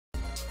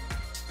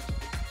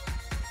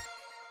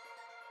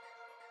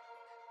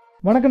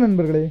வணக்கம்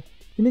நண்பர்களே,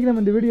 இன்றைக்கி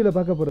நம்ம இந்த வீடியோவில்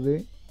பார்க்க போகிறது,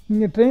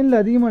 நீங்கள் ட்ரெயினில்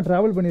அதிகமாக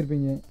ட்ராவல்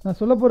பண்ணியிருப்பீங்க. நான்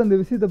சொல்ல போகிற இந்த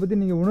விஷயத்தை பற்றி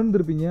நீங்கள்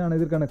உணர்ந்திருப்பீங்க, ஆனால்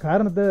இதற்கான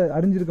காரணத்தை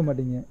அறிஞ்சிருக்க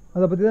மாட்டீங்க.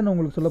 அதை பற்றி தான் நான்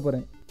உங்களுக்கு சொல்ல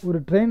போகிறேன். ஒரு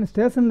ட்ரெயின்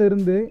ஸ்டேஷனில்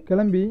இருந்து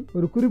கிளம்பி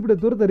ஒரு குறிப்பிட்ட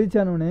தூரத்தை ரீச்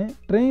ஆனவுடனே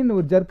ட்ரெயின்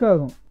ஒரு ஜர்க்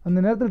ஆகும். அந்த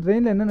நேரத்தில்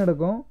ட்ரெயினில் என்ன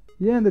நடக்கும்,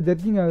 ஏன் அந்த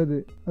ஜர்க்கிங் ஆகுது,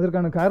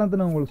 அதற்கான காரணத்தை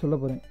நான் உங்களுக்கு சொல்ல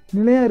போகிறேன்.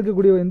 நிலையாக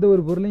இருக்கக்கூடிய எந்த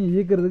ஒரு பொருளையும்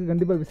இயக்கிறதுக்கு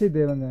கண்டிப்பாக விசை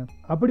தேவைங்க.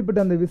 அப்படிப்பட்ட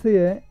அந்த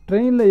விசையை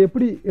ட்ரெயினில்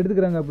எப்படி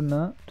எடுத்துக்கிறாங்க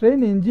அப்படின்னா,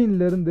 ட்ரெயின்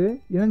இன்ஜின்லேருந்து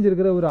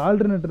இணைஞ்சிருக்கிற ஒரு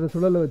ஆல்டர்னேட்டரை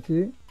சுழலை வச்சு,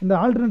 இந்த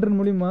ஆல்டர்னேட்டர்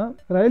மூலிமா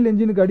ரயில்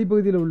என்ஜினுக்கு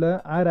அடிப்பகுதியில் உள்ள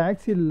 6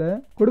 ஆக்சிலில்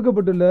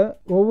கொடுக்கப்பட்டுள்ள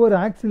ஒவ்வொரு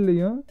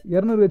ஆக்சில்லையும்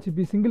 200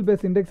 HP single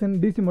phase induction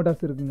DC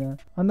Motors இருக்குங்க.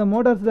 அந்த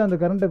மோட்டார்ஸில் அந்த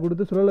கரண்ட்டை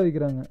கொடுத்து சுழல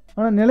வைக்கிறாங்க.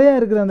 ஆனால் நிலையாக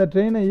இருக்கிற அந்த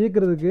ட்ரெயினை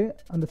இயக்கிறதுக்கு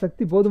அந்த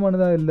சக்தி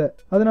போதுமானதாக இல்லை.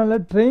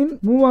 அதனால ட்ரெயின்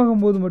மூவ்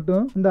ஆகும்போது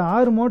மட்டும் இந்த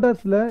 6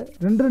 மோட்டார்ஸில்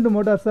 2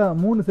 மோட்டார்ஸாக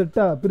 3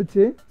 செட்டாக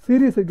பிரித்து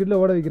சீரியஸ்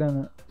சர்க்யூட்டில் ஓட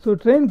வைக்கிறாங்க. ஸோ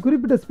ட்ரெயின்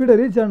குறிப்பிட்ட ஸ்பீடை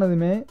ரீச்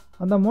ஆனதுமே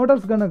அந்த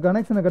மோட்டார்ஸ்க்கான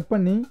கனெக்ஷனை கட்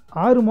பண்ணி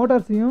 6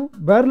 மோட்டார்ஸையும்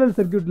பேரலல்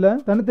சர்க்யூட்டில்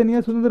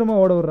தனித்தனியாக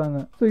சுதந்திரமாக ஓட விடுறாங்க.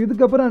 ஸோ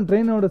இதுக்கப்புறம்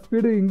ட்ரெயினோட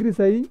ஸ்பீடு இன்க்ரீஸ்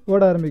ஆகி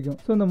ஓட ஆரம்பிக்கும்.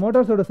 ஸோ இந்த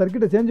மோட்டார்ஸோட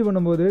சர்க்யூட்டை சேஞ்ச்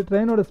பண்ணும்போது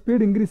ட்ரெயினோட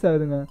ஸ்பீடு இன்க்ரீஸ்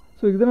ஆகுதுங்க.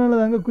 ஸோ இதனால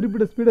தாங்க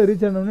குறிப்பிட்ட ஸ்பீடை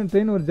ரீச் ஆனோடனே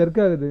ட்ரெயின் ஒரு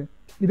ஜர்க் ஆகுது.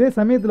 இதே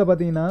சமயத்தில்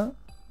பார்த்தீங்கன்னா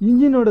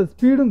இன்ஜினோட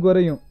ஸ்பீடும்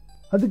குறையும்.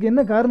 அதுக்கு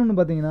என்ன காரணம்னு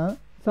பார்த்தீங்கன்னா,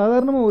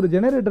 சாதாரணமாக ஒரு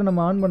ஜெனரேட்டர்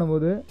நம்ம ஆன்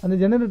பண்ணும்போது அந்த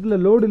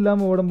ஜெனரேட்டரில் லோடு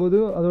இல்லாமல் ஓடும்போது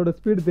அதோட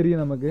ஸ்பீடு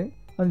தெரியும் நமக்கு.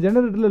 அந்த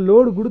ஜெனரேட்டரில்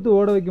லோடு கொடுத்து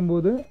ஓட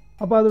வைக்கும்போது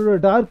அப்போ அதோட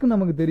டார்க்கு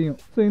நமக்கு தெரியும்.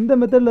 ஸோ இந்த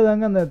மெத்தடில்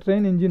தாங்க அந்த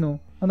ட்ரெயின் இன்ஜினும்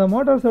அந்த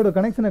மோட்டார்ஸோட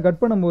கனெக்ஷனை கட்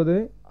பண்ணும்போது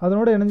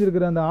அதனோட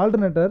இணைஞ்சிருக்கிற அந்த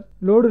ஆல்டர்னேட்டர்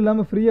லோடு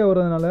இல்லாமல் ஃப்ரீயாக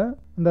ஓடுறதுனால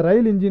அந்த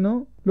ரயில் இன்ஜினும்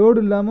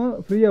லோடு இல்லாமல்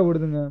ஃப்ரீயாக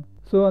ஓடுதுங்க.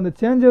 ஸோ அந்த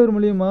சேஞ்ச் ஓவர்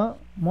மூலிமா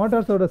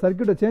மோட்டார்ஸோட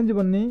சர்க்யூட்டை சேஞ்ச்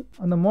பண்ணி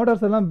அந்த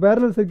மோட்டார்ஸ் எல்லாம்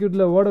பேரலல்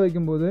சர்க்யூட்டில் ஓட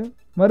வைக்கும்போது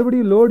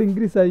மறுபடியும் லோடு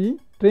இன்க்ரீஸ் ஆகி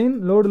ட்ரெயின்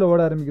லோடில் ஓட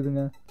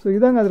ஆரம்பிக்குதுங்க. ஸோ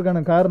இதாங்க அதற்கான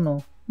காரணம்.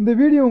 இந்த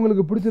வீடியோ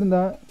உங்களுக்கு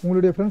பிடிச்சிருந்தா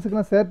உங்களுடைய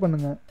ஃப்ரெண்ட்ஸுக்கெல்லாம் ஷேர்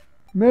பண்ணுங்கள்.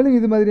 மேலும்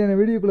இது மாதிரியான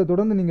வீடியோக்களை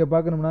தொடர்ந்து நீங்கள்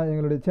பார்க்கணும்னா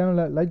எங்களுடைய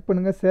சேனலை லைக்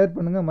பண்ணுங்கள், ஷேர்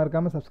பண்ணுங்கள்,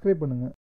 மறக்காமல் சப்ஸ்கிரைப் பண்ணுங்கள்.